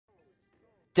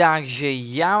Takže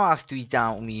já vás tu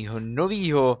vítám u mýho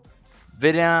novýho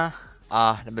videa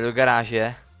a jdeme do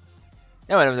garáže.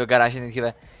 Jdeme do garáže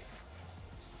nejdříve.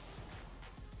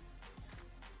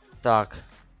 Tak.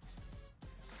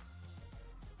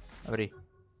 Dobrý.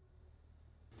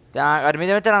 Tak a my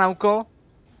jdeme teda na úkol.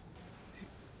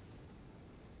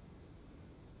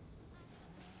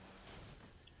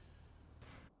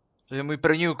 To je můj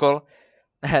první úkol.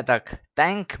 Tak,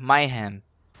 Tank Mayhem.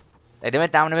 Tak jdeme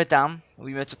tam,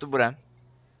 uvidíme, co to bude.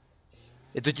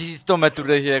 Je to 1100 metrů,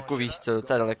 takže jako víš co,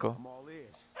 docela daleko.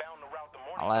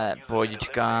 Ale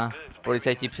pohodička,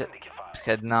 policajti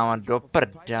před náma do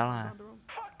prdele.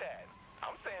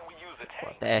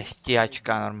 To je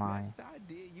stíhačka normálně.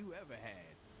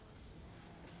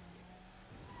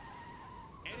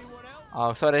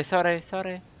 Oh,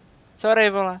 sorry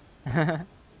vole.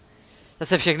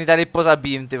 Zase všechny tady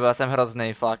pozabijím, ty vole, jsem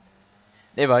hroznej, fakt.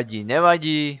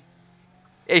 Nevadí.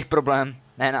 Jejich problém,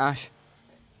 ne náš.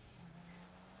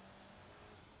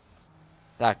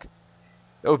 Tak.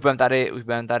 Už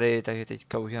budeme tady, takže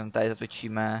teďka už jenom tady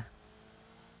zatočíme.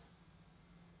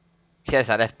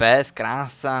 60 FPS,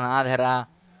 krása, nádhera.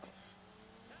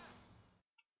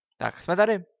 Tak, jsme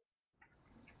tady.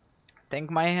 Tank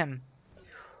Mayhem.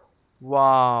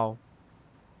 Wow.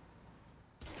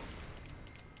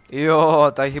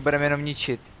 Jo, takže budeme jenom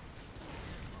ničit.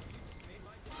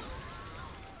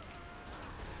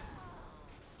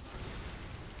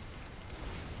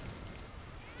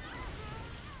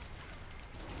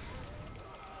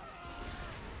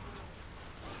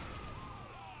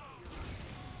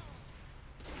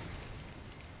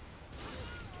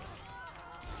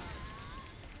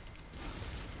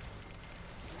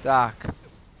 Tak.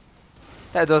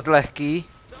 To je dost lehký.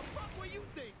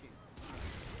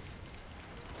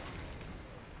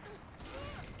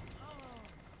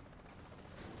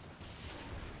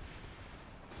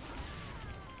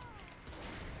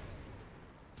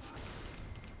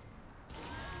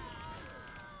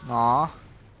 No.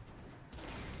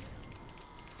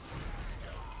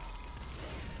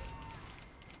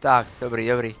 Tak,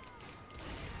 dobrý.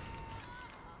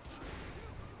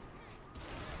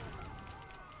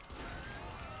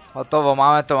 Hotovo,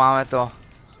 máme to.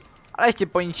 Ale ještě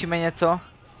poničíme něco.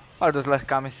 Ale dost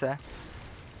lehká mise.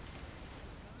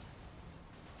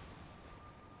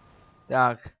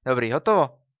 Tak, dobrý,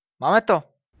 hotovo. Máme to.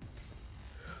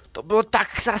 To bylo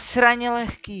tak zasraně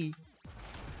lehký.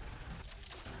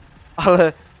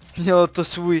 Ale mělo to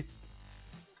svůj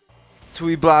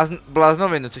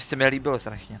bláznovinu, což se mi líbilo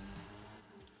strašně.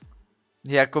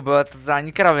 Jako byla to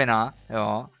totální kravina,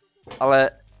 jo.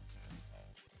 Ale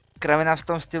kravina v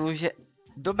tom stylu, že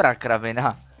dobrá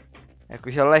kravina.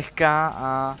 Jakože lehká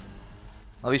a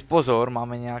navíc pozor,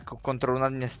 máme nějakou kontrolu nad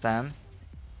městem.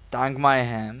 Tank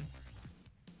Mayhem.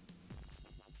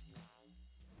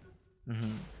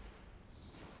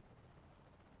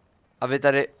 A vy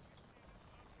tady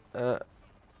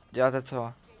děláte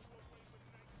co?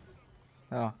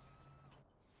 Jo.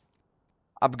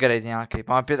 Upgrade nějaký.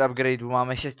 Máme 5 upgradeů,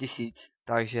 máme 6000.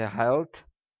 Takže health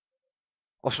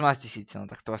 18000, no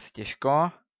tak to asi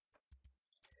těžko.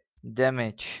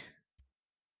 Damage.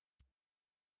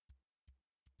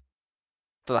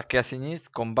 To taky asi nic.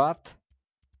 Combat.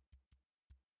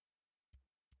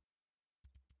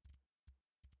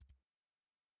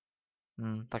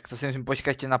 Tak to si musím počkat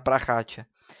ještě na pracháče.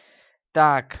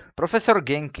 Tak, profesor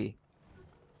Genki.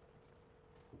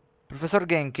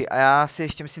 A já si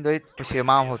ještě musím dojít. Počkej,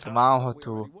 mám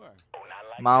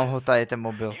ho, tady ten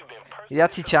mobil.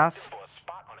 Jídací čas.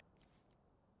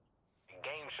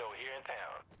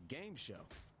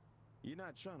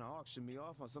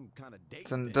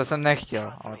 To jsem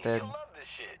nechtěl, ale to je jedno.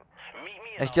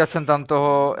 Nechtěl jsem tam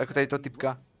toho, jako tady toho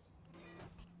typka.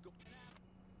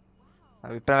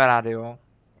 Vypneme rádio.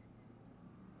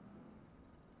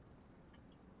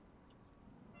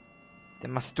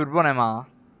 Ten asi turbo nemá.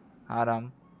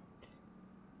 Hádám.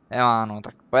 Nemá, no,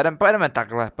 tak pojedeme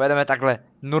takhle.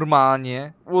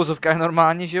 Normálně. V uvozovkách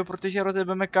normálně, že jo, protože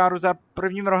rozjebeme káru za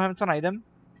prvním rohem, co najdem.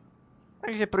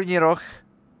 Takže první roh,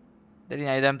 který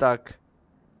najdem, tak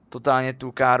totálně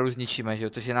tu káru zničíme, že jo,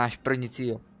 což je náš první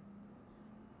cíl.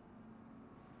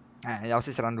 Ne, dělal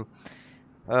si srandu.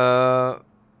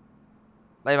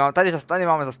 Tady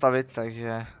máme zastavit,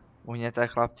 takže uhněte,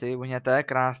 chlapci,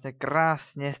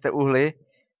 krásně jste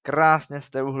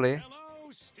uhli.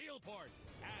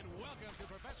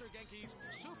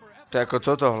 To je jako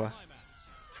co tohle?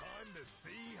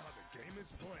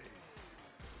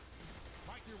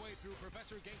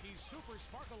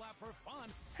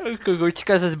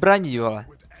 Kokočka ze zbraní, vole.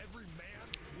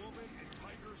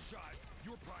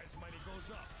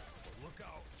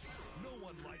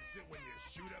 fix it when you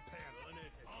shoot a panel.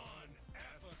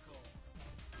 Unethical.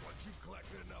 Once you've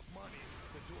collected enough money,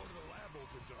 the door to the lab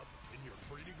opens up and you're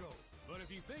free to go. But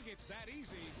if you think it's that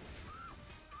easy,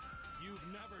 you've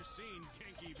never seen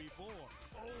Genki before.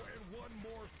 Oh, and one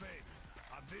more thing.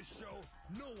 On this show,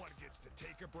 no one gets to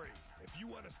take a break. If you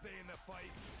want to stay in the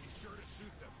fight, be sure to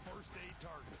shoot the first aid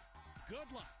target. Good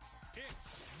luck.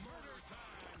 It's murder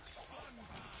time, fun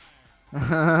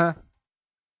time.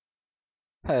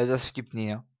 Hej, zase vtipný,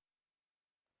 jo.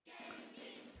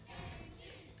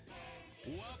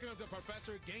 Welcome to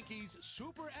Professor Genki's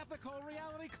super ethical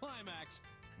reality climax.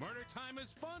 Murder time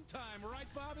is fun time, right,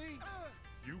 Bobby?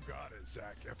 You got it,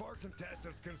 Zach. If our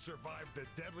contestants can survive the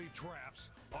deadly traps,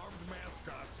 armed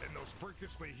mascots, and those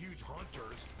freakishly huge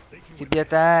hunters, they can win a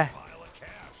pile of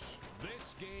cash.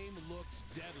 This game looks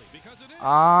deadly because it is.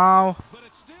 Ow. But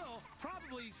it's still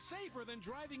probably safer than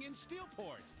driving in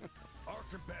Steelport. Our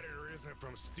competitor isn't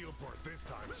from Steelport this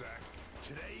time, Zach.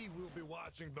 Today, we'll be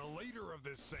watching the leader of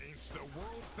the Saints, the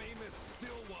world-famous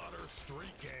Stillwater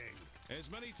Street Gang. As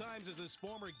many times as this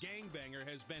former gangbanger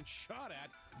has been shot at,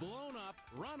 blown up,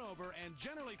 run over, and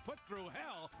generally put through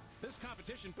hell, this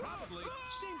competition probably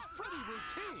seems pretty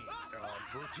routine.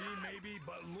 Routine maybe,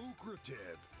 but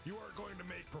lucrative. You are going to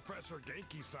make Professor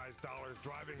Genki-sized dollars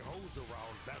driving hose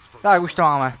around, that's for Tak, už to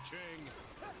máme. Ching.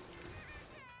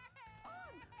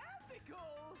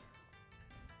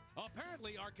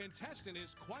 Apparently, our contestant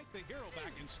is quite the hero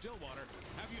back in Stillwater.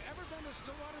 Have you ever been to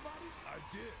Stillwater, Bobby? I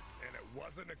did, and it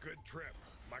wasn't a good trip.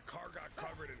 My car got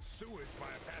covered in sewage by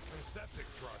a passing septic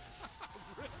truck.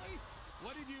 Really?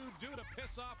 What did you do to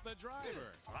piss off the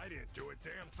driver? I didn't do a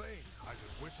damn thing. I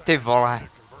just wish I Ty had vole. a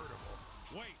convertible.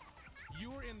 Wait,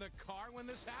 you were in the car when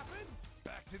this happened?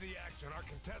 Back to the action. Our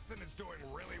contestant is doing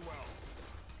really well.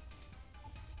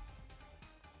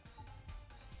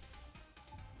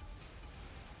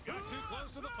 Got too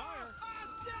close to the fire.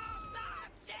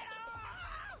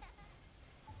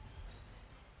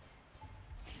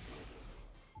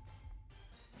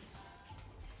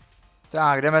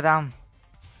 Tak, jdeme tam.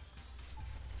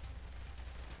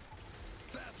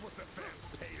 That's what the fans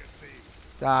pay to see.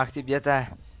 Tak, chci běte.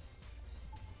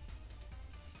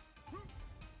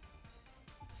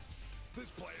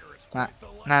 This player is Ne, quite the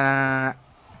ne, ne, ne, ne.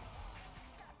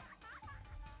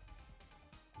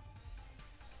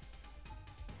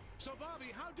 So,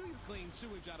 Bobby, how do you clean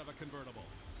sewage out of a convertible?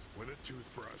 with a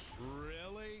toothbrush.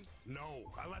 Really? No,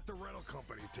 I let the rental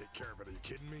company take care of it. Are you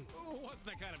kidding me? Oh, wasn't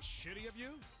that kind of shitty of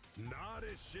you? Not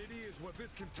as shitty as what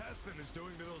this contestant is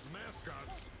doing to those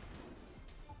mascots.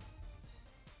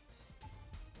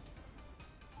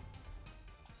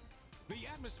 The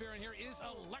atmosphere in here is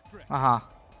electric. Aha.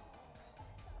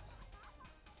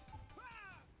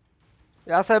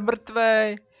 Já jsem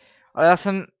mrtvej. Ale já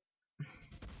jsem...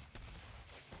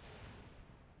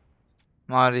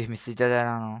 No, když myslíte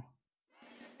teda, no.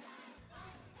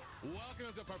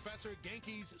 Welcome to Professor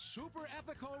Genki's super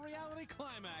ethical reality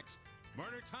climax.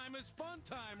 Murder time is fun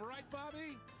time, right,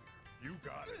 Bobby? You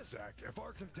got it, Zach. If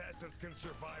our contestants can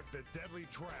survive the deadly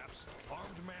traps,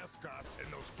 armed mascots,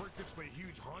 and those freakishly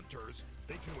huge hunters,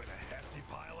 they can win a hefty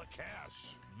pile of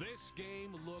cash. This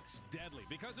game looks deadly,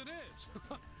 because it is.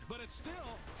 But it's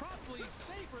still probably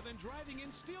safer than driving in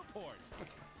Steelport.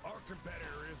 Our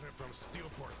competitor isn't from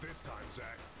Steelport this time,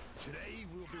 Zach. Today,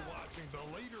 we'll be watching the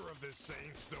leader of the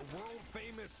Saints, the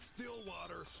world-famous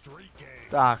Stillwater Street Gang.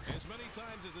 Tak. As many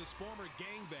times as this former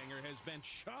gangbanger has been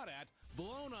shot at,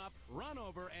 blown up, run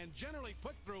over, and generally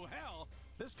put through hell,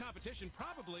 this competition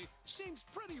probably seems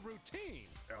pretty routine.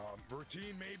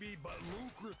 Routine maybe, but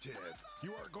lucrative.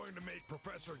 You are going to make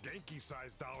Professor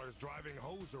Genki-sized dollars driving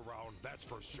hose around, that's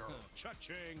for sure.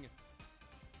 Cha-ching.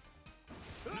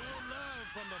 No love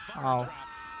from the fire Ow. trap.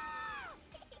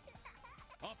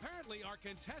 Apparently, our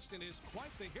contestant is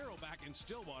quite the hero back in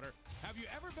Stillwater. Have you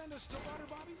ever been to Stillwater,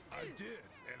 Bobby? I did,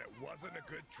 and it wasn't a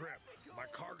good trip. My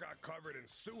car got covered in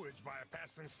sewage by a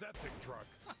passing septic truck.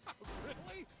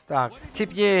 Really? Tak, What did chci you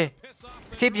do pni. to piss off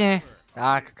the Chci pni. driver?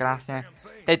 Tak, krásně.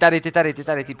 Ty tady,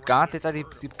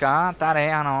 typka,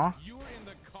 tady, ano. You were in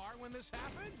the car when this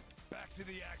happened? Back to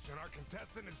the action. Our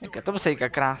contestant is Jaká doing to musíka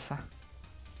krása.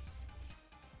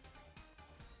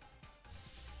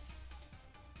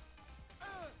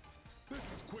 This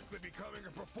is quickly becoming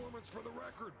a performance for the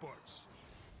record books.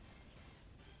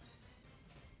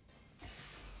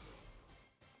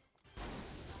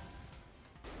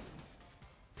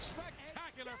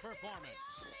 Spectacular performance.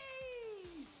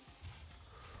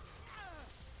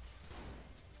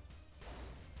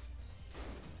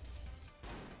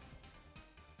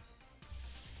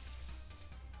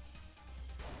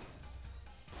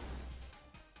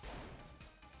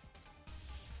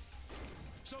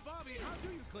 So, Bobby, how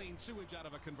do you clean sewage out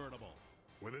of a convertible?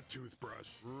 With a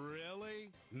toothbrush.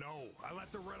 Really? No, I let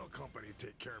the rental company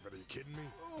take care of it. Are you kidding me?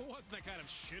 Oh, wasn't that kind of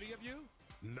shitty of you?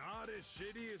 Not as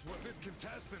shitty as what this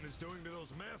contestant is doing to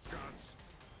those mascots.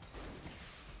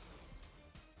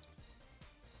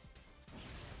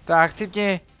 Tak,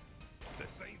 cipni. The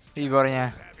Saints Výborně.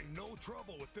 is having no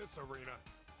trouble with this arena.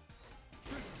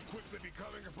 This is quickly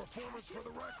becoming a performance for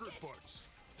the record books.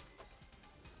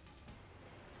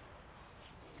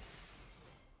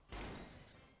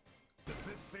 Does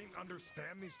this Saint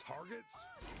understand these targets?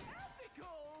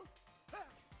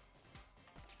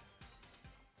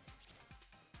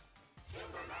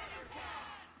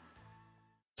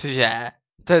 Cože?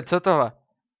 To je co tohle?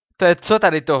 To je co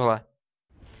tady tohle?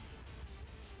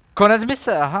 Konec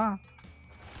mise, aha.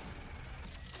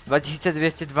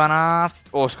 2212.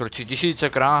 O, skoro 3000,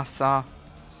 krása.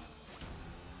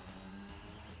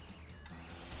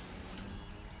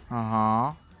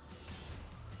 Aha.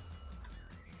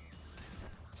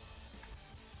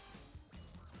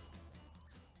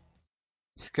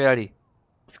 Skvělý.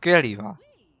 Skvělý, va.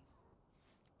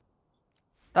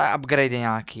 Tak upgrade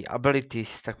nějaký,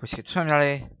 abilities, tak počkej, to jsme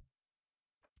měli.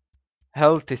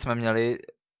 Healthy jsme měli,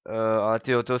 ale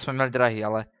tyjo, toho jsme měli drahý,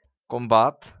 ale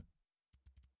combat.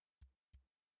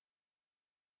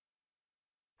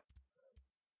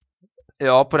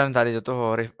 Jo, půjdeme tady do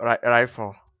toho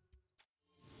rifle.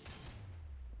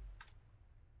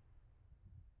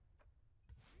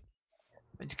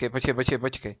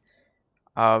 Počkej.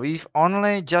 We've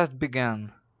only just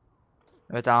begun.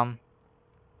 Je tam.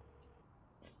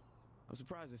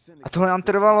 A tohle nám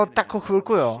trvalo takovou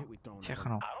chvilku, jo.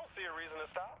 Všechno.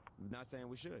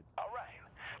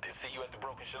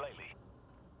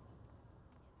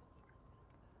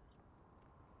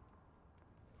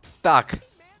 Tak.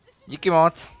 Díky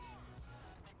moc.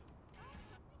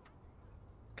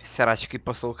 Sračky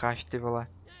posloucháš, ty vole.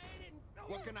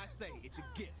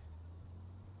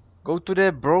 Go to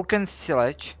the broken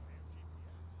sledge.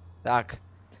 Tak.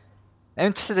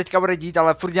 Nevím, co se teďka bude dít,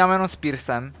 ale furt děláme jenom s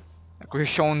Piercem. Jakože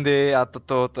Shondy a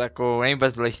to jako není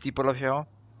vůbec důležitý podle všeho.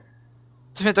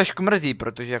 Což mě trošku mrzí,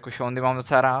 protože jako Shondy mám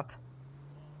docela rád.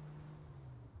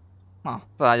 No,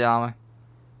 to děláme.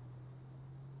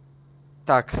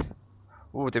 Tak.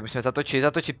 Teď musíme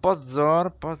zatočit,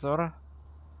 pozor.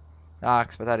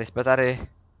 Tak, jsme tady.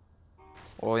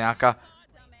 O,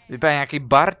 vypadá nějaký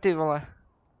bar, ty vole.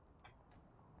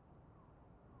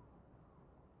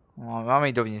 No, máme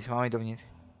jít dovnitř.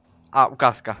 A,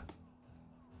 ukázka.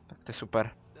 Tak to je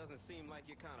super.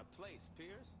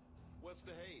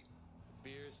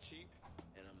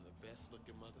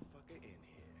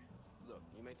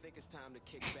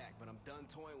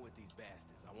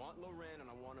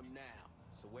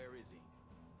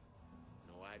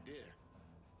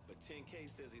 But 10K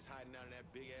says he's hiding out in that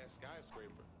big-ass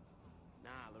skyscraper.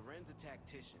 Nah, Loren's a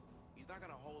tactician. He's not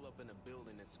gonna hole up in a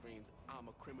building that screams, I'm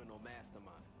a criminal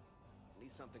mastermind.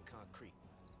 Need something concrete.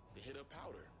 To hit up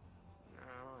Powder. Nah,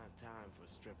 I don't have time for a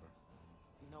stripper.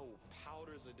 No,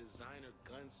 Powder's a designer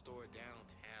gun store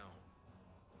downtown.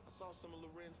 I saw some of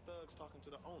Loren's thugs talking to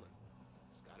the owner.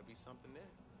 There's gotta be something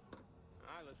there.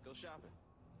 Alright, let's go shopping.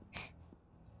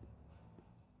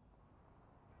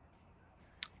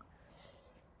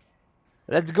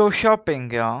 Let's go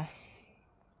shopping, jo.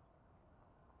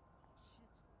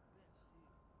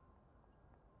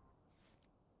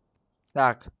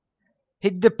 Tak.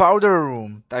 Hit the powder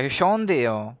room. Takže Shondy,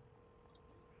 jo.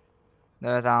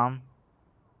 Jdeme tam.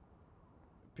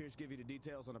 Pierce give you the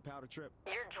details on the Powder trip?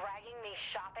 You're dragging me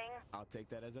shopping? I'll take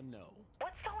that as a no.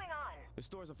 What's going on? The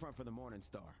store's a front for the Morning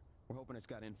Star. We're hoping it's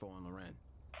got info on Loren.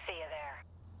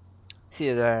 See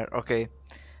you there. OK.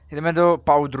 Jdeme do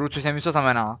powderu, což nevím, co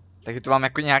znamená. Takže to vám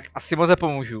jako nějak asi moc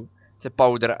nepomůžu. To je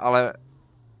powder, ale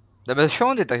jdeme z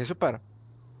Shondy, takže super.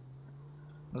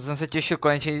 No to jsem se těšil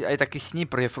konečně i taky s ní,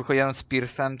 protože furt chodí jenom s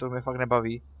Piercem, to mě fakt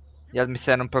nebaví. Dělat mi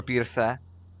se jenom pro Pierce.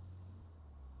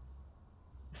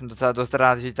 Jsem docela dost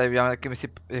rád, že tady uděláme taky misi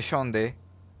ze Shondy.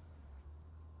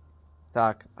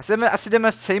 Tak, asi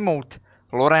jdeme sejmout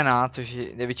Lorena, což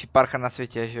je největší parcha na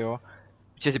světě, že jo.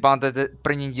 Určitě si pamatujete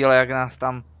první díle, jak nás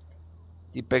tam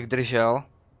týpek držel.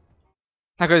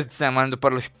 Nakonec se nám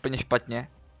dopadlo úplně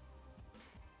špatně.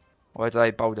 O, je to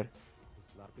tady powder.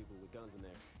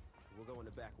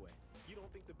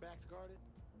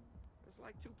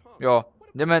 Jo,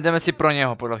 jdeme si pro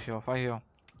něho, podle všeho, fakt jo.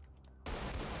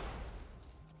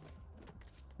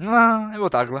 No, nebo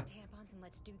takhle.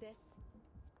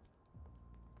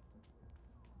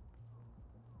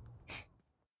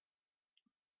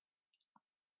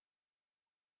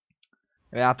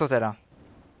 Já to teda.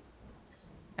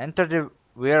 Enter the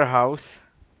warehouse.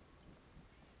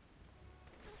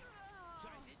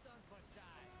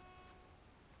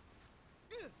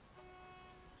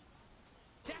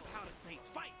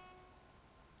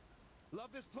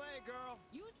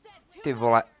 Ty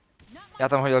vole. Já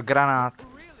tam hodil granát.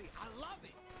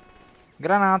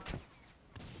 Granát.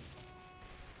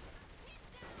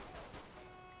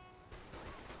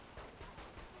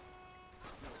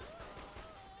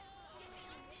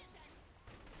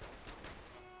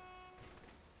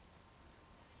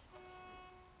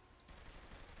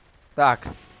 Tak.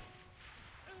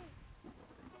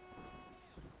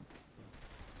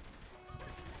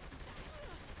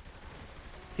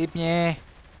 Cípni.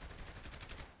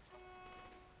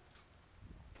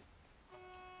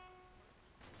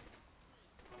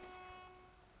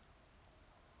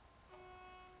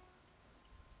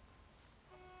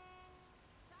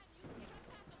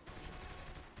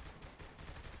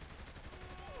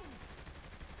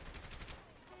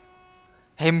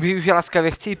 Hej, můžu už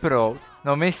laskavě chcípnout?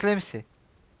 No myslím si.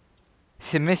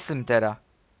 Si myslím teda.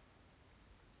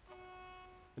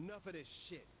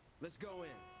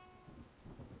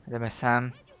 Jdeme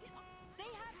sem.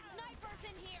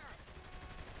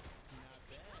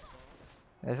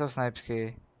 Kde jsou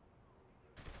snipesky?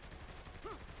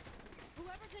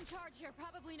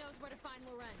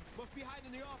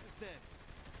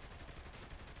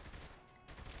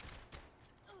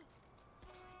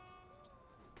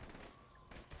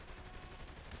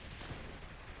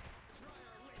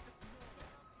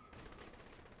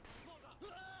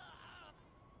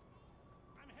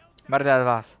 Mrdat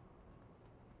vás.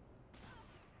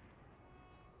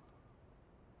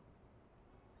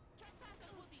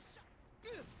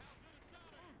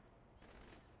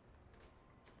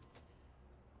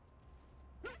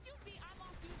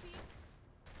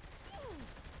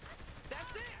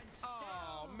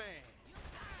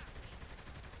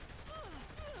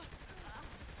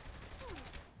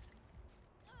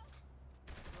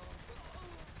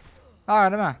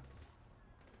 Jdeme.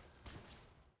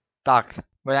 Tak,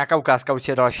 bude nějaká ukázka,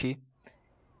 určitě další.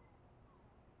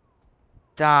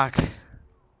 Tak.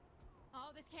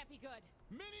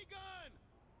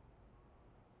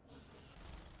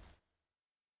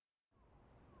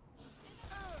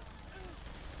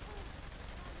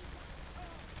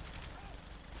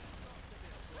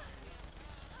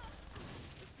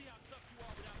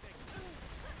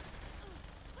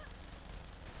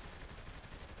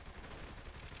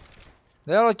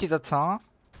 Jelo ti to, co?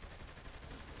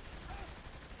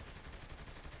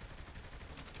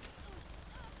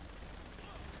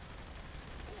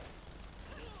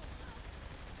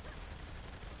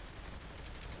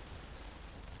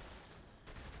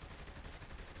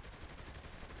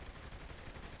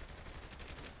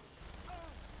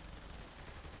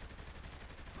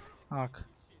 Tak.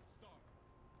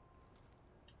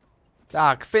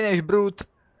 Tak, finish brute.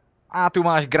 A tu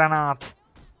máš granát.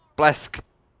 Plesk.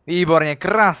 Výborně,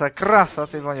 krása, krása,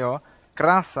 ty voňo.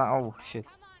 Krása, oh shit.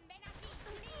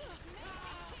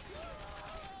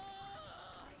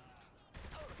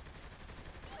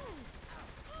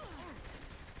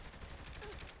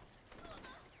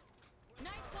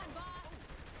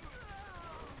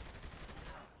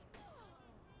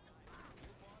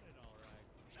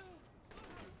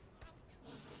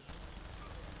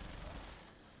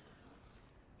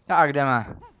 Tak jdeme.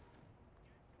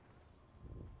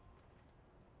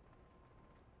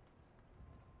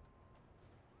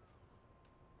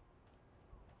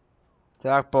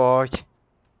 Tak pojď.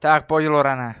 Tak pojď,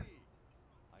 Lorene.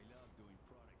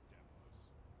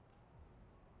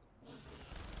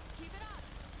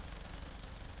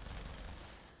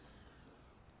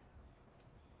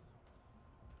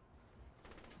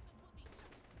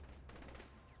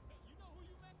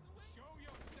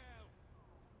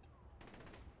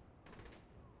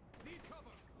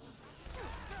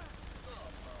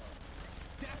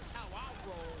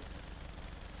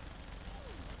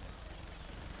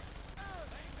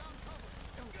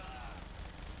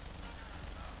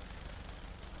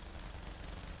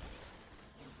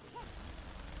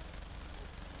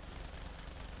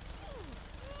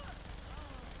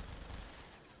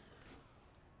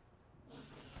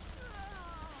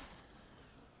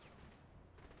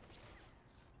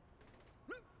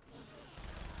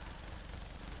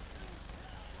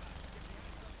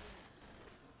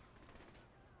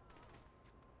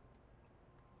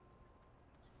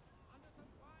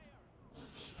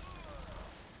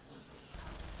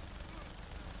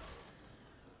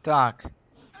 Tak.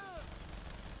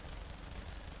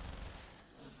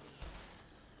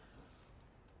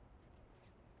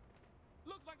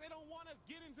 Looks like they don't want us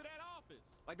get into that office.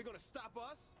 Like they're gonna stop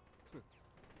us?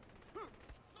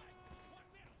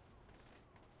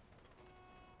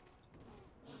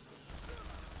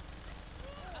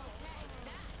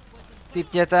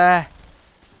 Cípněte.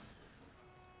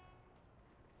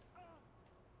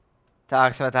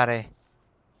 Tak, jsme tady.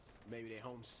 Maybe they're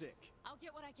homesick. I'll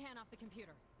get what I can off the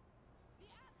computer. The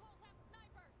assholes have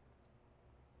snipers.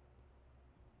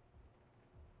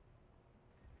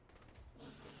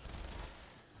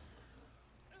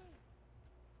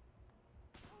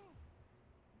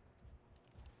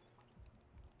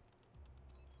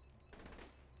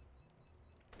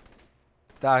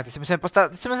 Tak, teď si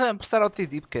musíme postarat o ty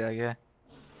týpky, takže.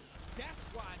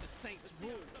 That's why the Saints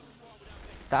rule.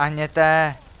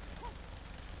 Táhněte.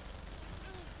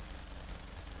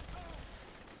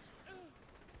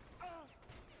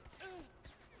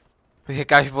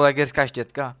 Říkáš, vole, gerská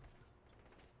štětka.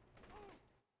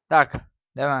 Tak,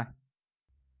 jdeme.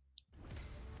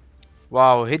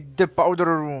 Wow, hit the powder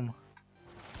room.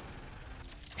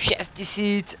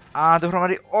 6000 a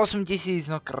dohromady 8000,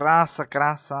 no krása,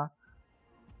 krása.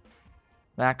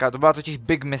 Nějaká, to byla totiž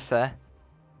big mise.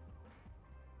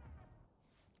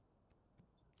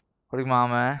 Kolik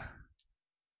máme?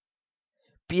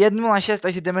 506,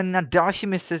 takže jdeme na další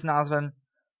misi s názvem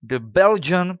The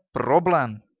Belgian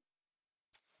Problem.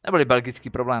 Neboli belgický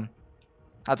problém.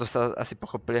 A to jste asi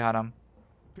pochopili, hádám.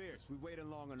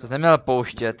 To jsi neměl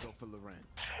pouštět.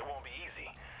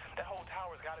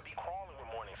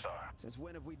 Since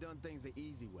when have we done things the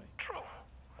easy way? True.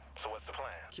 So what's the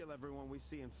plan? Kill everyone we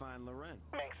see and find Loren.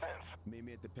 Makes sense. Meet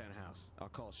me at the penthouse. I'll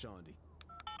call Shaundi.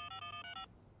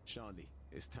 Shaundi,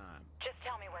 it's time. Just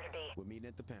tell me where to be. We're meeting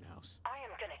at the penthouse. I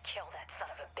am gonna kill that son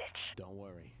of a bitch. Don't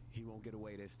worry, he won't get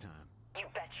away this time. You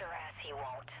bet your ass he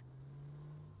won't.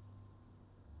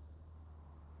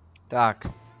 Tak.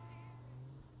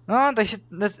 No, takže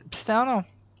přesně ano.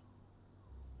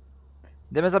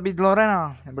 Jdeme zabít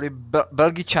Lorena, neboli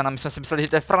Belgičana, my jsme si mysleli, že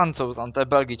to je Francouz, ale to je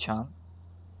Belgičan.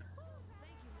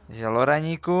 Takže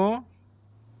Loreníku,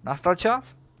 nastal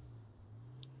čas?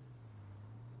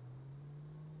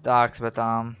 Tak, jsme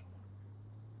tam.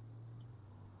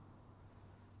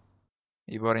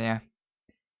 Výborně.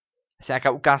 Jestli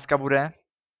nějaká ukázka bude?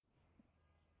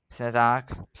 Přesně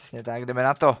tak, jdeme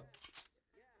na to.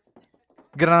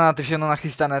 Granáty, všechno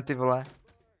nachystané, ty vole.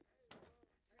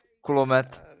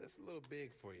 Kulomet.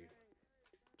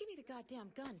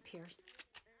 Goddamn gun, Pierce.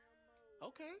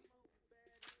 Okay.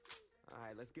 All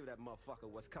right, let's give that motherfucker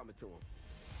what's coming to him.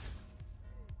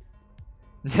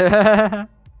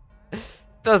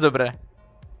 To je dobré.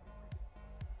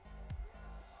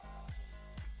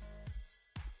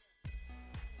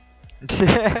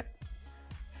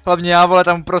 Hlavně já, vole,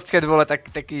 tam uprostřed, vole,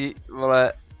 taky,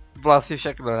 vole, vlasy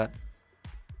všechno, ne?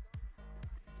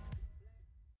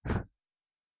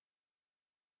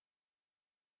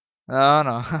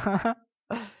 No.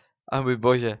 A můj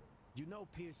bože.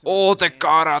 O, to je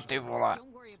kára, ty vole.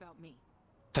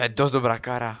 To je dost dobrá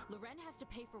kára. Loren has to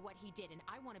pay for what he did, and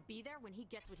I want to be there when he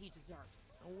gets what he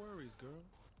deserves. No worries, girl.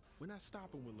 We're not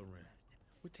stopping with Loren.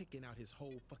 We're taking out his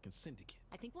whole fucking syndicate.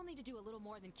 I think we'll need to do a little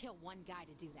more than kill one guy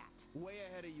to do that. Way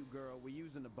ahead of you, girl. We're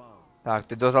using the bomb. Tak,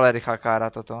 to je dost ale rychlá kára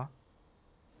toto.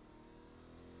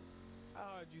 How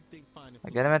hard you think finding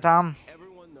Tak jdeme tam.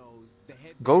 Everyone knows the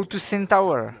head. Go to Sin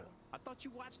Tower. I thought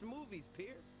you watched movies,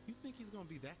 Pierce. You think he's gonna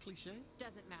be that cliche?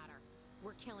 Doesn't matter.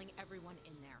 We're killing everyone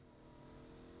in there.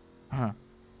 Huh.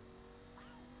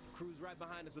 Crew's right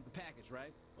behind us with the package,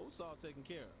 right? Oh, it's all taken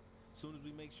care of. As soon as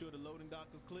we make sure the loading dock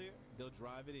is clear, they'll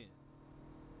drive it in.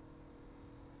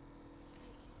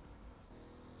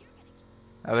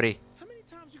 Dobrý. How many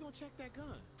times you gonna check that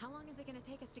gun? How long is it gonna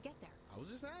take us to get there? I was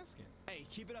just asking. Hey,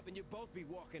 keep it up and you'll both be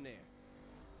walking there.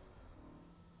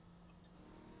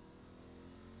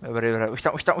 Dobrý,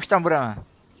 už tam budeme.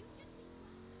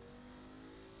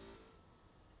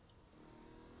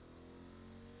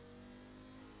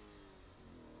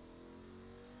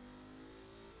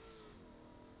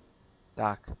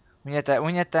 Tak,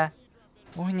 uhněte.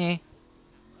 Uhni.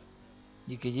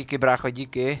 Díky, brácho,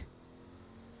 díky.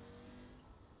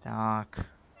 Tak.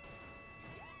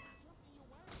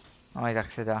 No i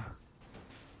tak se dá.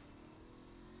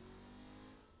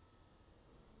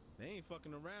 They ain't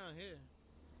fucking around here.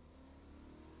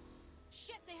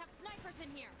 Shit, they have snipers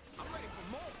in here. I'm ready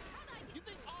for more. You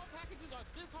think all packages are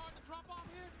this hard to drop off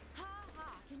here? Ha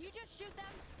ha. Can you just shoot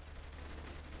them?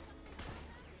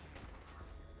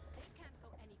 They can't go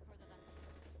any further than this.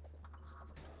 Time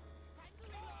to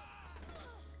reload.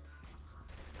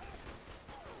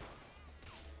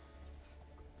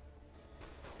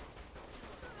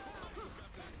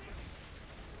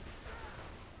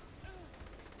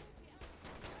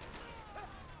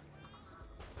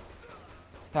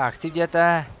 Tak, chci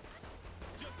jděte.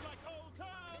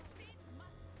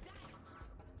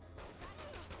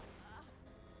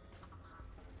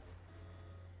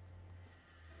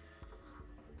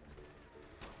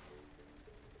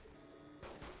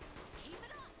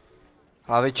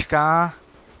 Hlavička.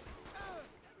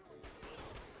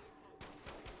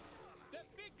 That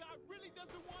big guy really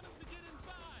doesn't want us to get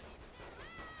inside.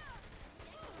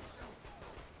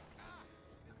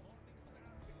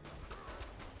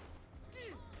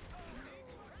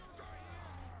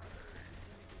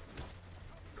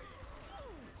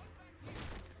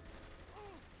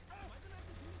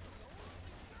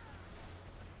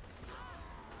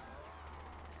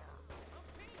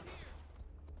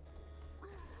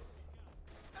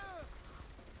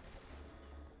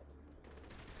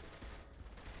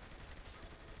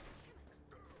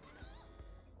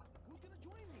 Who's gonna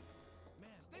join me?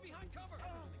 Man, stay behind cover.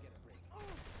 I'm gonna get a break.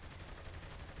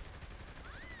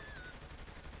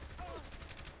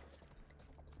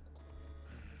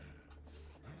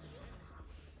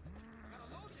 Gotta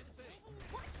load this thing.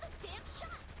 Watch the damn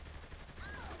shot!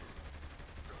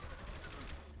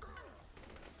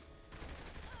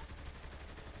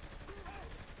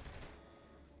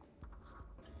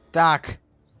 Tak.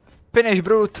 Finish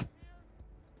brute.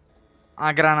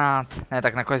 A granát. Ne,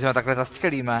 tak nakonec ho takhle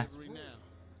zastřelíme.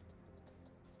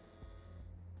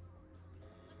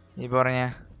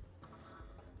 Výborně.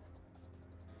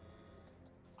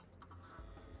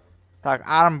 Tak,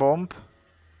 arm bomb.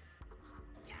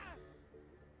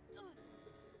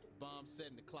 Bomb set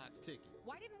and the clock's ticking.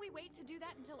 Why didn't we wait to do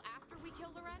that until after we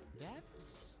killed the Ren?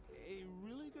 That's a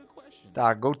really good question.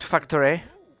 Tak, go to factory.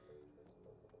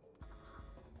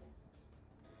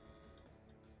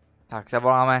 Tak,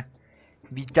 zavoláme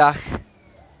výtah.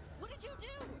 What did you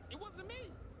do? It wasn't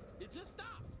me. It just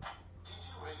stopped. Did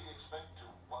you really expect to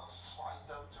once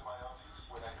slide up to my office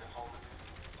when I control the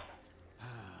building?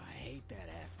 I hate that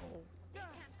asshole. It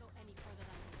can't go any further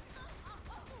than this.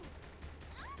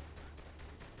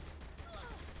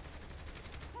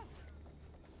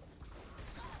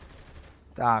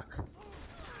 Tak.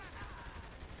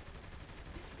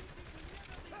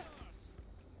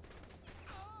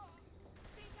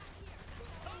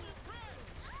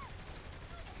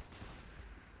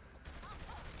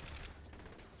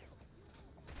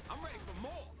 I'm ready for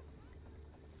more.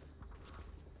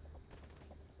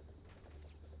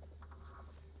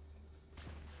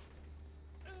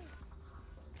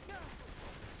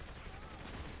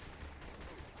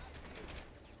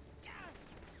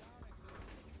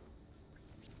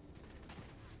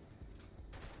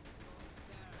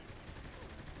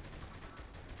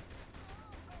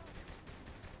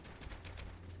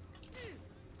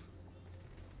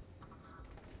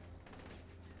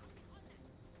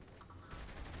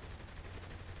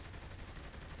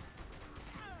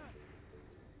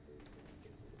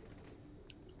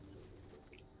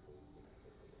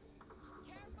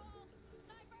 Careful!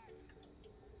 Snipers! Okay, I gotta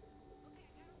reload.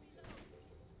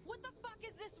 What the fuck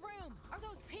is this room? Are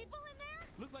those people in there?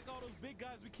 Looks like all those big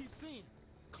guys we keep seeing.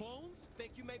 Clones?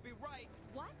 Think you may be right.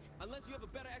 What? Unless you have a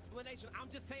better explanation, I'm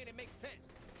just saying it makes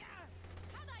sense.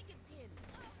 How'd I get pinned?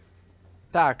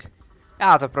 Tak.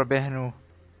 Já to proběhnu.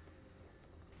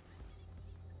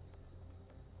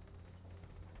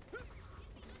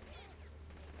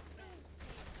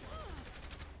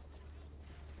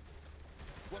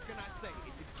 What can I say?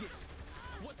 It's a gift.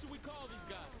 What should we call these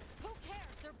guys? Who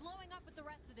cares? They're blowing up with the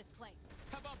rest of this place.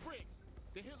 How about bricks?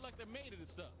 They hit like they're made of this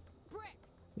stuff. Bricks!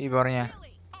 Výborně.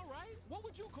 Really? All right, what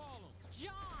would you call them?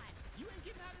 John! You ain't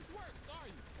getting how this works, are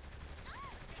you?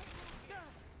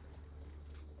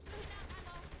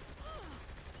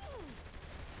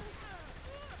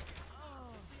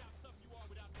 See how tough you are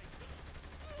without that gun.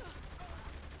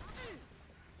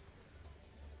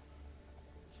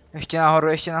 Ještě nahoru,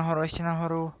 ještě nahoru, ještě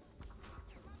nahoru.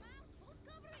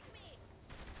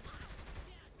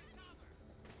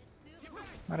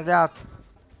 Mrdát.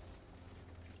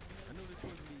 I knew this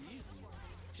wouldn't be easy.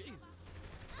 Jesus.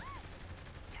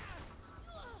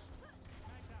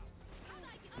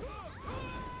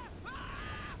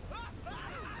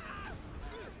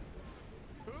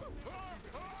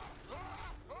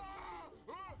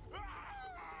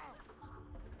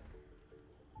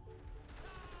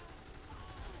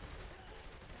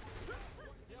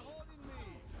 You're holding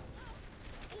me.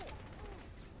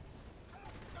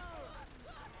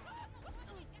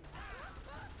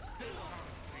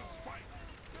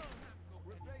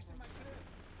 Replacing my clip.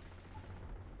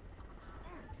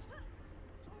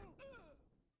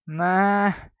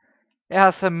 Ne.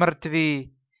 Já jsem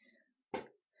mrtvý.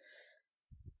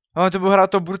 No, to budu hrát o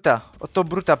toho Bruta. O toho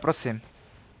Bruta, prosím.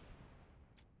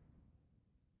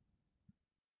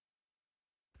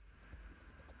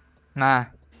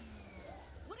 Ne.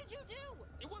 What did you do?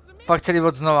 It wasn't me. Fakt celý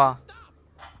od znova. Stop.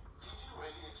 Did you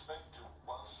really expect to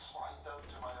once slide up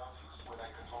to my office when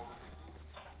I control the building?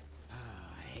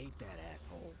 I hate that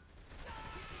asshole.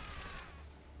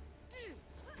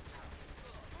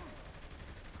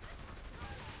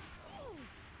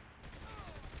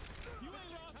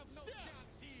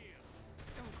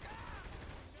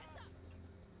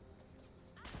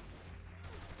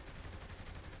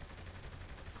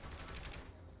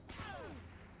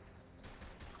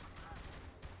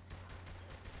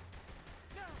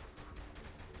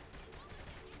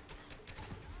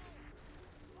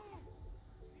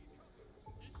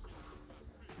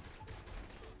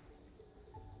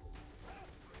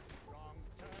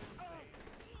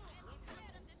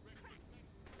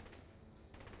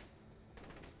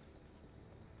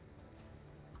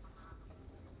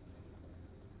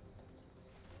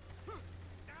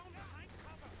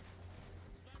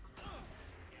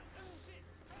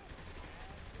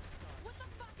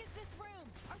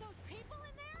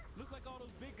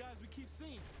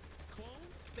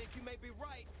 think you may be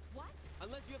right. What?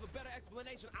 Unless you have a better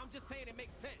explanation, I'm just saying it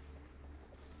makes sense.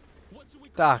 What should we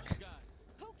call Tak. these guys?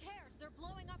 Who cares? They're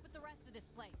blowing up with the rest of this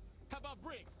place. How about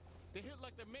bricks? They hit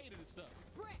like they're made of this stuff.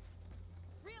 Bricks.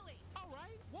 Really? All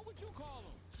right, what would you call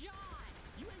them? John.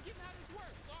 You ain't getting how this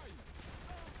works, are you?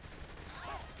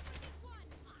 This one.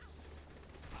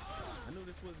 I knew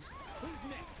this was. Who's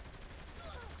next?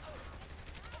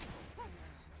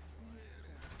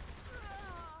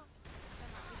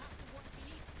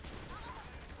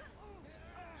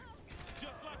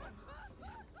 Just like.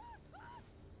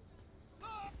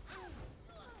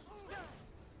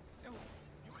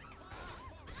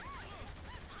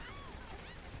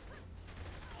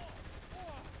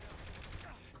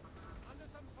 Under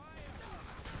some fire.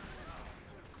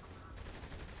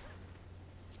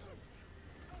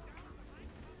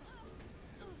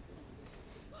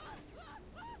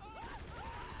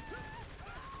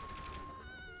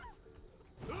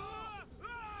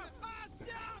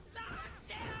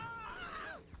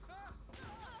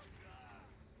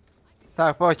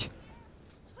 Tak, pojď.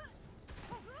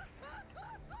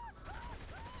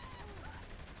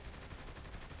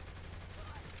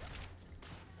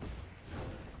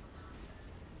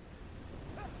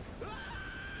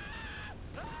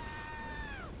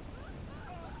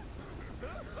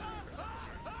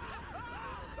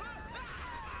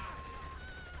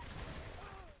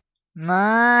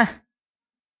 Ne.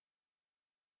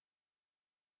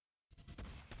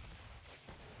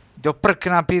 Do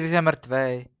prkna, Pír je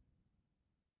mrtvej.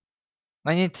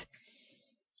 No nic.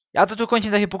 Já to tu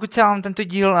končím, takže pokud se vám tento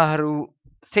díl na hru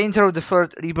Saints Row the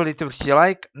Third líbil, dejte určitě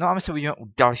like. No a my se uvidíme u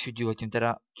dalšího dílu, tím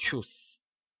teda čus.